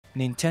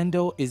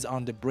Nintendo is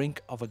on the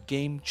brink of a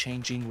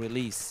game-changing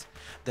release.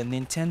 The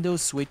Nintendo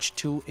Switch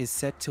 2 is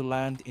set to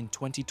land in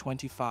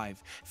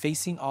 2025,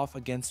 facing off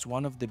against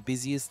one of the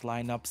busiest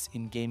lineups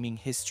in gaming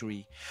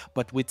history.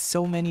 But with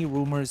so many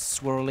rumors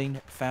swirling,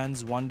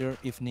 fans wonder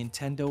if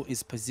Nintendo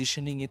is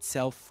positioning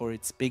itself for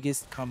its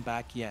biggest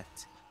comeback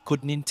yet.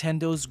 Could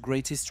Nintendo's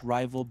greatest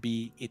rival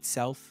be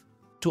itself?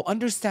 To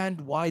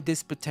understand why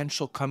this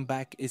potential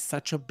comeback is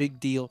such a big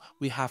deal,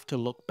 we have to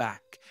look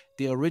back.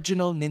 The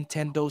original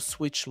Nintendo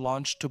Switch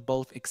launched to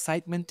both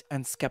excitement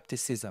and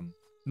skepticism.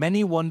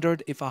 Many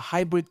wondered if a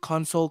hybrid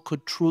console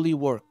could truly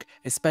work,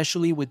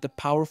 especially with the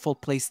powerful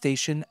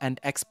PlayStation and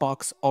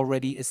Xbox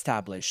already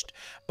established.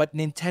 But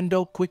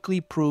Nintendo quickly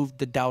proved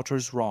the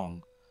doubters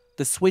wrong.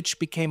 The Switch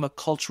became a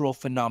cultural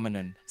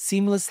phenomenon,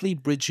 seamlessly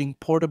bridging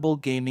portable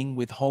gaming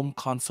with home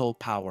console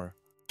power.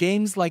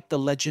 Games like The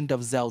Legend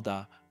of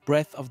Zelda,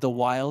 Breath of the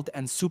Wild,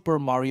 and Super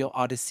Mario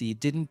Odyssey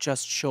didn't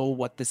just show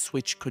what the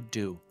Switch could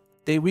do.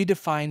 They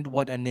redefined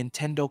what a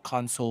Nintendo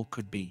console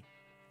could be.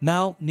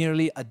 Now,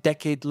 nearly a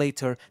decade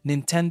later,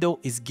 Nintendo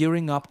is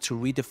gearing up to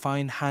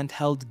redefine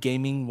handheld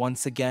gaming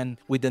once again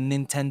with the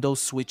Nintendo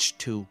Switch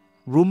 2.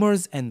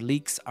 Rumors and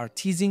leaks are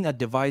teasing a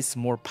device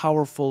more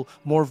powerful,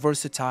 more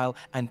versatile,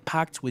 and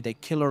packed with a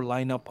killer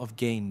lineup of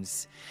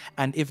games.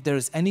 And if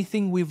there's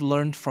anything we've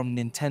learned from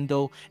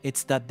Nintendo,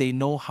 it's that they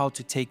know how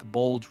to take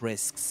bold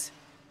risks.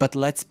 But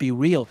let's be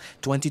real,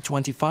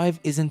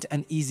 2025 isn't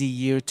an easy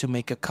year to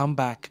make a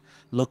comeback.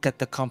 Look at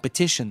the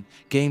competition.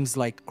 Games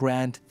like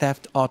Grand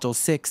Theft Auto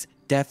 6,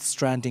 Death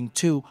Stranding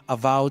 2,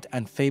 Avowed,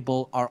 and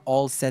Fable are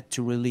all set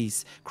to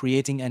release,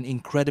 creating an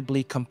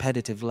incredibly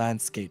competitive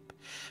landscape.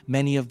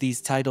 Many of these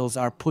titles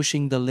are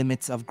pushing the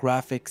limits of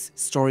graphics,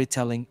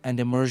 storytelling, and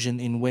immersion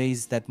in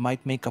ways that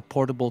might make a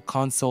portable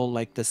console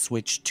like the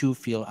Switch 2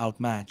 feel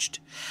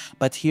outmatched.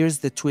 But here's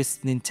the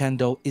twist: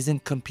 Nintendo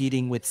isn't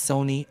competing with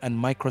Sony and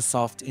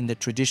Microsoft in the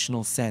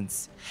traditional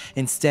sense.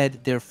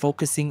 Instead, they're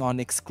focusing on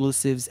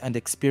exclusives and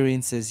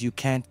experiences you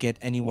can't get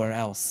anywhere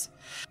else.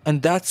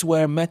 And that's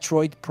where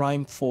Metroid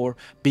Prime 4,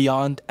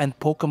 Beyond, and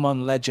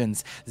Pokemon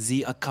Legends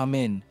Z come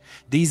in.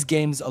 These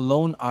games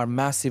alone are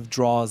massive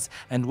draws,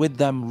 and with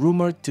them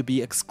rumored to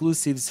be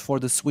exclusives for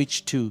the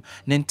Switch 2,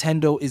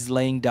 Nintendo is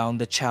laying down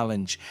the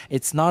challenge.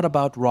 It's not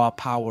about raw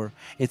power,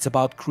 it's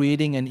about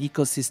creating an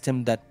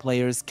ecosystem that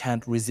players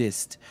can't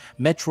resist.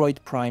 Metroid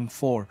Prime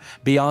 4,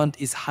 Beyond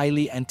is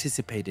highly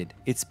anticipated.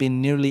 It's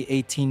been nearly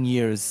 18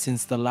 years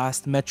since the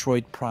last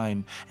Metroid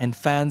Prime, and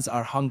fans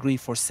are hungry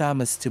for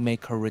Samus to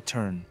make her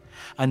return.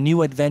 A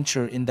new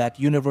adventure in that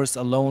universe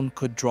alone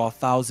could draw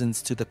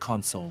thousands to the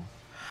console.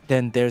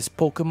 Then there's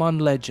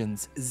Pokemon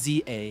Legends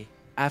ZA.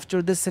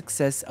 After the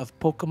success of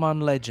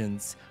Pokemon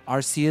Legends,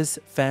 Arceus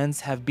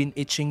fans have been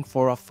itching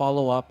for a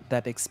follow-up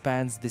that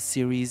expands the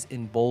series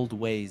in bold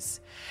ways.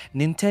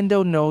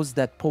 Nintendo knows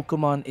that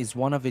Pokemon is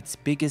one of its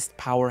biggest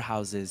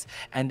powerhouses,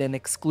 and an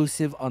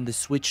exclusive on the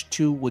Switch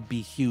 2 would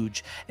be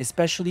huge,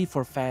 especially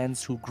for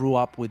fans who grew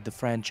up with the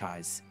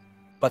franchise.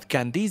 But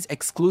can these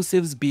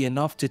exclusives be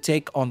enough to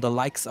take on the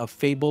likes of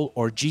Fable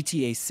or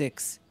GTA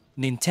 6?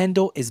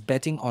 Nintendo is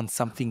betting on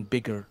something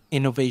bigger: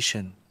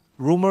 innovation.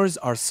 Rumors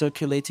are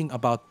circulating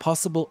about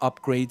possible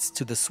upgrades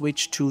to the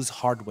Switch 2's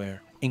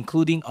hardware,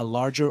 including a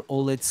larger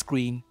OLED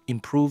screen,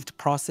 improved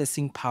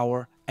processing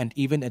power, and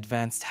even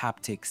advanced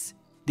haptics.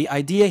 The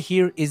idea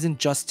here isn't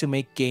just to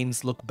make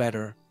games look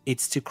better,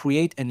 it's to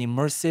create an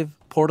immersive,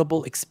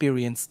 portable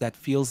experience that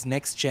feels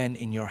next-gen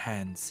in your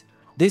hands.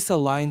 This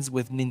aligns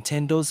with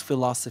Nintendo's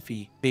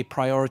philosophy. They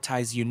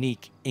prioritize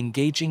unique,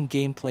 engaging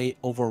gameplay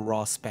over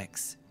raw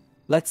specs.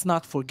 Let's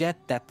not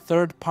forget that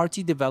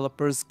third-party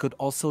developers could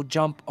also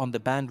jump on the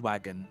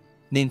bandwagon.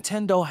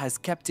 Nintendo has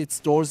kept its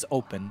doors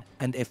open,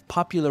 and if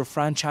popular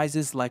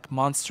franchises like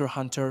Monster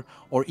Hunter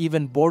or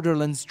even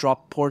Borderlands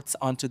drop ports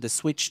onto the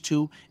Switch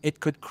 2, it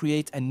could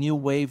create a new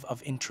wave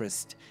of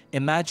interest.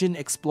 Imagine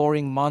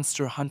exploring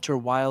Monster Hunter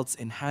Wilds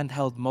in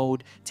handheld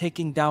mode,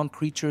 taking down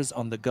creatures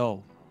on the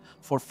go.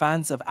 For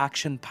fans of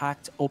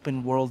action-packed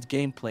open-world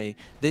gameplay,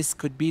 this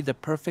could be the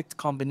perfect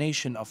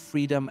combination of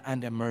freedom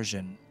and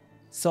immersion.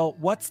 So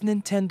what's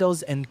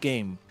Nintendo's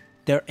endgame?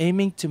 They're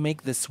aiming to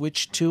make the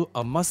Switch 2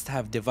 a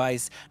must-have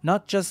device,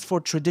 not just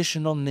for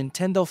traditional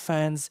Nintendo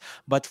fans,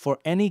 but for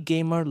any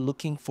gamer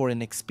looking for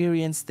an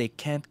experience they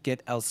can't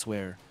get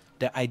elsewhere.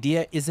 The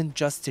idea isn't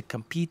just to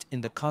compete in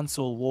the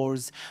console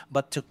wars,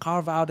 but to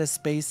carve out a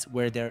space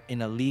where they're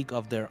in a league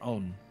of their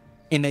own.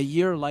 In a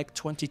year like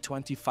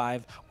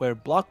 2025, where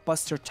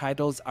blockbuster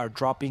titles are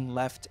dropping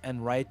left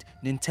and right,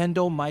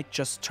 Nintendo might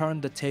just turn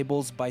the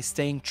tables by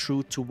staying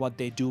true to what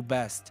they do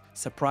best: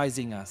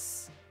 surprising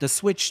us. The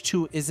Switch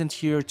 2 isn't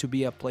here to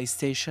be a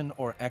PlayStation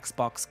or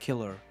Xbox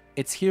killer.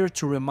 It's here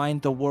to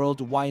remind the world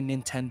why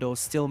Nintendo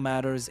still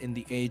matters in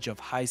the age of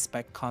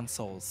high-spec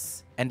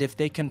consoles. And if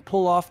they can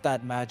pull off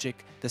that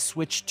magic, the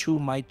Switch 2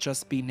 might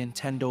just be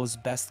Nintendo's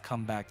best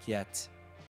comeback yet.